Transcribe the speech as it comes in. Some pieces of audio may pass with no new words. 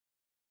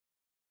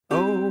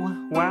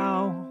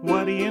Wow,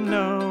 what do you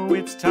know?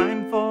 It's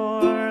time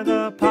for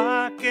the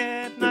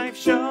Pocket Knife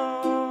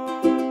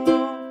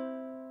Show.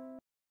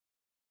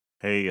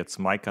 Hey, it's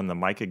Mike on the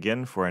mic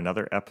again for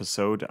another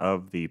episode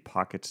of the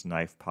Pocket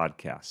Knife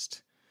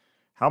Podcast.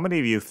 How many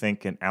of you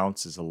think an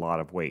ounce is a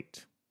lot of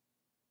weight?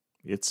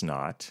 It's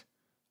not.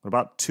 What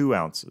about 2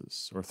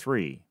 ounces or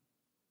 3?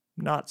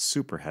 Not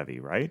super heavy,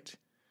 right?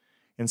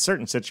 In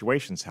certain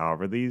situations,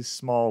 however, these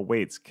small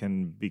weights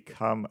can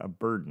become a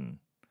burden.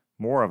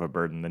 More of a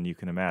burden than you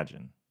can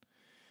imagine.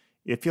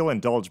 If you'll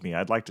indulge me,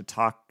 I'd like to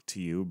talk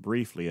to you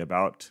briefly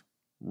about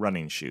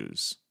running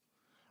shoes.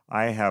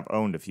 I have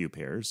owned a few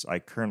pairs. I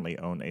currently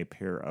own a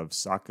pair of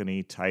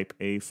Saucony Type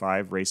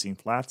A5 racing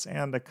flats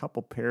and a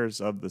couple pairs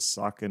of the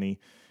Saucony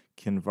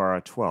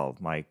Kinvara 12,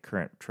 my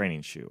current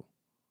training shoe.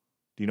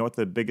 Do you know what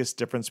the biggest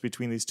difference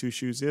between these two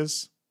shoes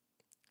is?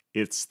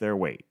 It's their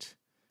weight.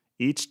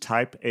 Each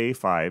Type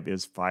A5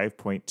 is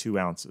 5.2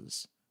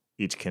 ounces.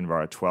 Each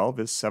Kinvara 12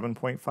 is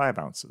 7.5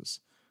 ounces.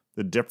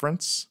 The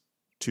difference,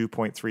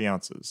 2.3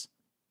 ounces.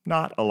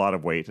 Not a lot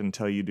of weight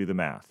until you do the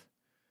math.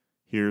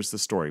 Here's the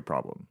story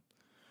problem.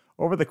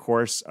 Over the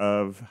course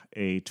of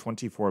a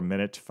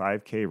 24-minute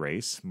 5K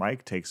race,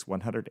 Mike takes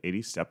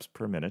 180 steps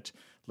per minute,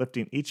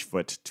 lifting each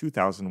foot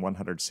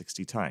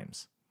 2,160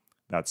 times.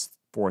 That's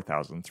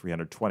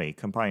 4,320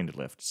 combined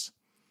lifts.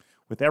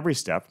 With every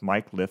step,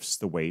 Mike lifts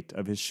the weight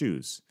of his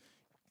shoes.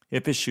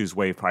 If his shoes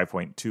weigh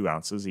 5.2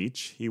 ounces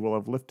each, he will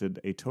have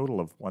lifted a total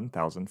of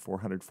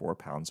 1,404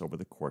 pounds over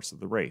the course of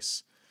the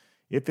race.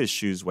 If his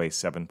shoes weigh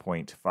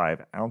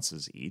 7.5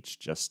 ounces each,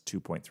 just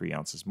 2.3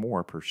 ounces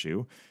more per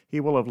shoe, he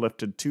will have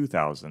lifted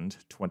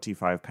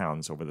 2,025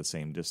 pounds over the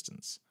same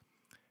distance.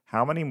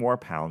 How many more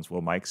pounds will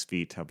Mike's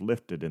feet have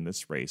lifted in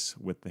this race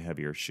with the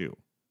heavier shoe?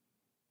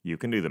 You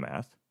can do the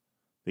math.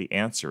 The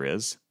answer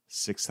is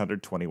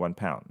 621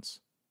 pounds.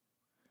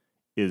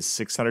 Is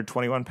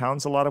 621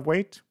 pounds a lot of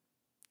weight?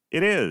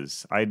 It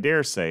is. I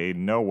dare say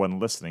no one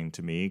listening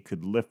to me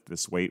could lift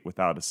this weight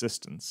without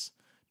assistance.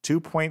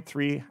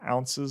 2.3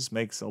 ounces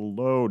makes a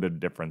load of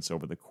difference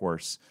over the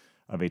course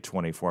of a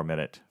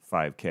 24-minute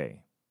 5K.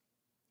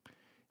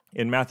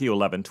 In Matthew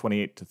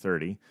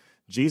 11:28-30,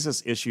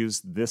 Jesus issues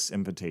this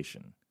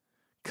invitation.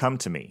 Come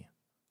to me,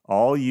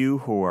 all you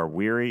who are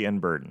weary and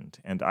burdened,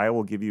 and I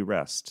will give you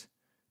rest.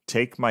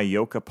 Take my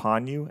yoke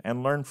upon you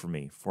and learn from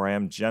me, for I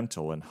am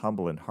gentle and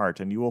humble in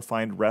heart, and you will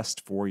find rest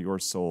for your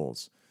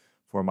souls.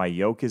 For my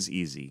yoke is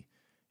easy,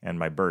 and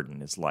my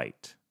burden is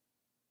light.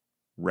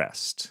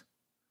 Rest.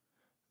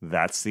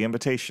 That's the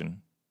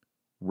invitation.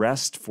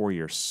 Rest for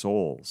your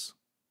souls.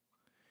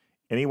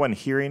 Anyone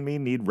hearing me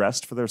need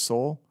rest for their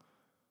soul?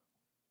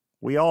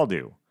 We all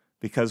do,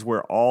 because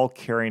we're all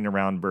carrying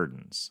around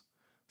burdens.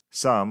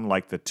 Some,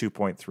 like the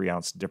 2.3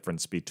 ounce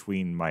difference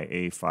between my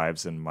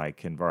A5s and my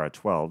Kinvara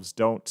 12s,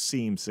 don't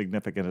seem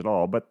significant at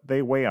all, but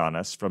they weigh on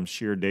us from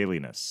sheer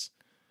dailiness.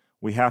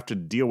 We have to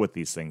deal with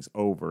these things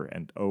over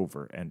and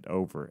over and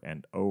over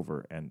and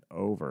over and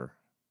over.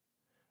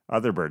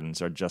 Other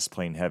burdens are just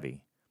plain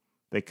heavy.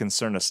 They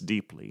concern us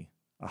deeply.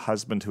 A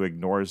husband who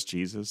ignores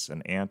Jesus,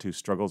 an aunt who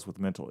struggles with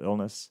mental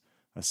illness,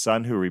 a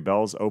son who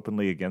rebels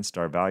openly against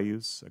our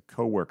values, a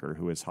coworker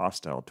who is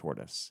hostile toward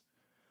us.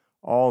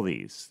 All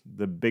these,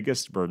 the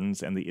biggest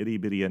burdens and the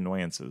itty-bitty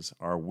annoyances,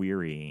 are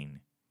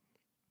wearying.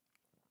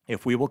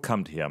 If we will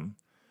come to him,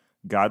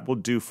 God will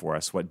do for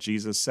us what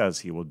Jesus says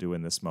he will do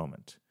in this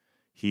moment.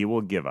 He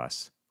will give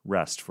us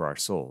rest for our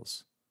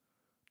souls.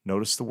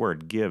 Notice the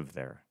word give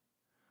there.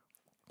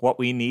 What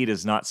we need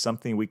is not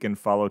something we can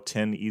follow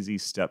 10 easy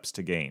steps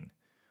to gain.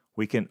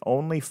 We can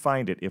only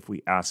find it if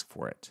we ask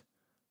for it.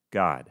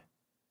 God,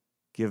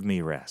 give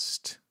me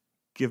rest.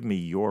 Give me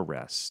your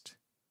rest.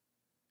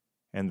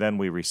 And then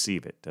we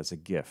receive it as a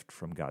gift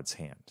from God's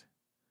hand.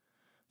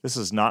 This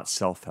is not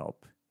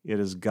self-help. It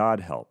is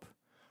God-help.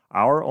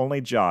 Our only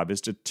job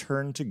is to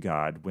turn to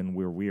God when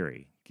we're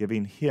weary,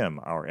 giving him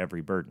our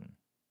every burden.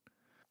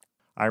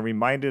 I'm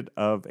reminded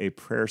of a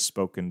prayer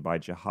spoken by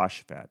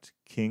Jehoshaphat,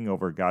 king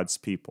over God's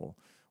people,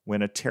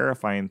 when a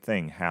terrifying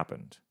thing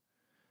happened.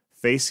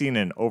 Facing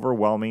an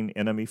overwhelming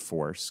enemy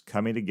force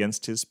coming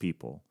against his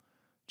people,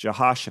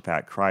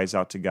 Jehoshaphat cries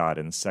out to God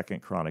in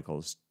 2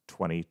 Chronicles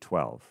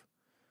 20:12.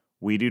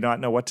 We do not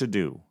know what to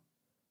do,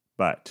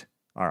 but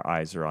our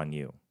eyes are on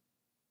you.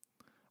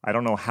 I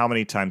don't know how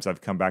many times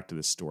I've come back to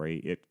this story.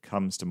 It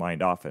comes to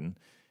mind often.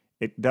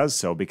 It does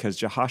so because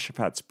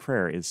Jehoshaphat's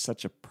prayer is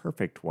such a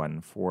perfect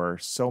one for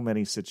so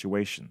many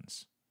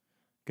situations.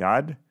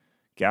 God,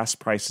 gas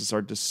prices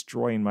are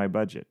destroying my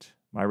budget.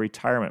 My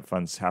retirement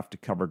funds have to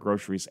cover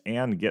groceries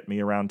and get me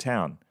around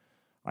town.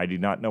 I do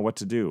not know what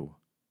to do,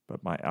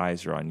 but my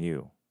eyes are on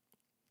you.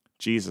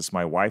 Jesus,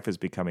 my wife is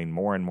becoming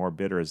more and more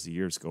bitter as the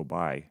years go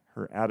by.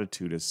 Her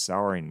attitude is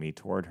souring me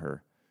toward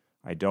her.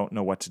 I don't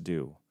know what to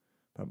do,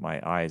 but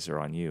my eyes are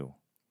on you.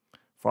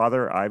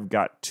 Father, I've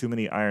got too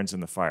many irons in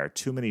the fire,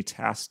 too many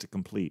tasks to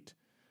complete.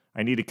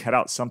 I need to cut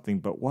out something,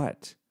 but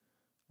what?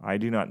 I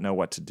do not know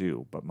what to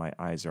do, but my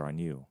eyes are on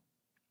you.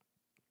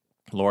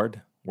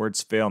 Lord,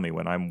 Words fail me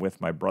when I'm with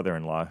my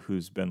brother-in-law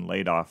who's been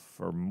laid off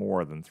for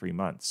more than 3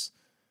 months.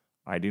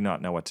 I do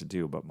not know what to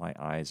do, but my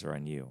eyes are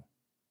on you.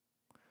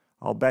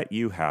 I'll bet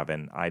you have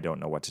an I don't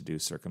know what to do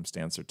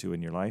circumstance or two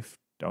in your life,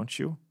 don't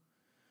you?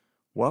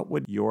 What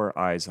would your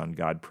eyes on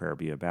God prayer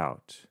be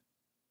about?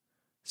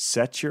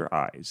 Set your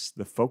eyes,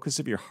 the focus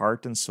of your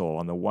heart and soul,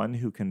 on the one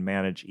who can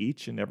manage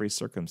each and every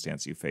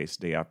circumstance you face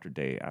day after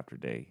day after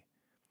day.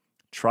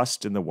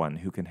 Trust in the one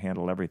who can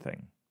handle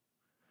everything.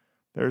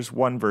 There's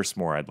one verse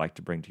more I'd like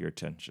to bring to your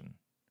attention.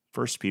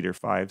 1 Peter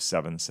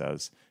 5:7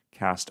 says,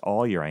 "Cast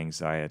all your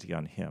anxiety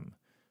on him,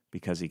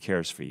 because he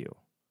cares for you."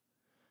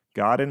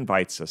 God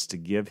invites us to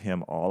give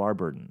him all our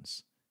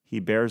burdens. He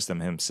bears them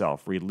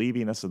himself,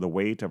 relieving us of the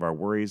weight of our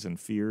worries and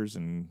fears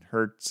and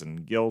hurts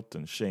and guilt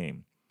and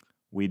shame.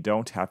 We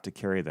don't have to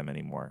carry them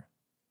anymore.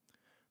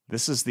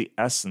 This is the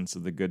essence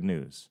of the good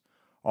news.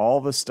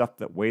 All the stuff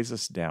that weighs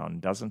us down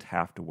doesn't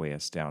have to weigh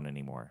us down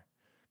anymore.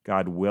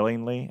 God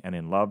willingly and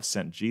in love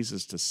sent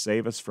Jesus to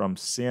save us from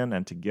sin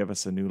and to give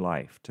us a new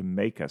life, to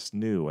make us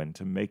new and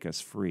to make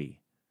us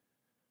free.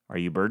 Are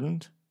you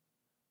burdened?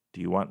 Do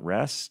you want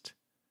rest?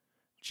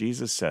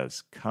 Jesus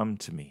says, "Come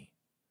to me."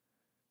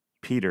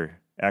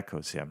 Peter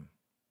echoes him.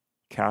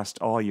 Cast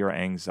all your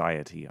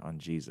anxiety on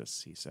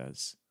Jesus, he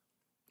says,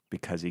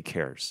 because he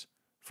cares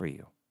for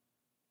you.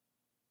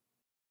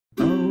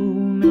 Oh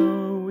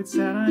no, it's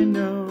sad, I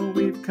know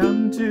we've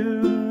come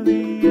to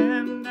the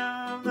end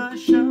of the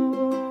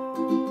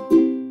show.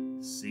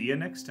 See you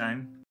next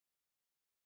time.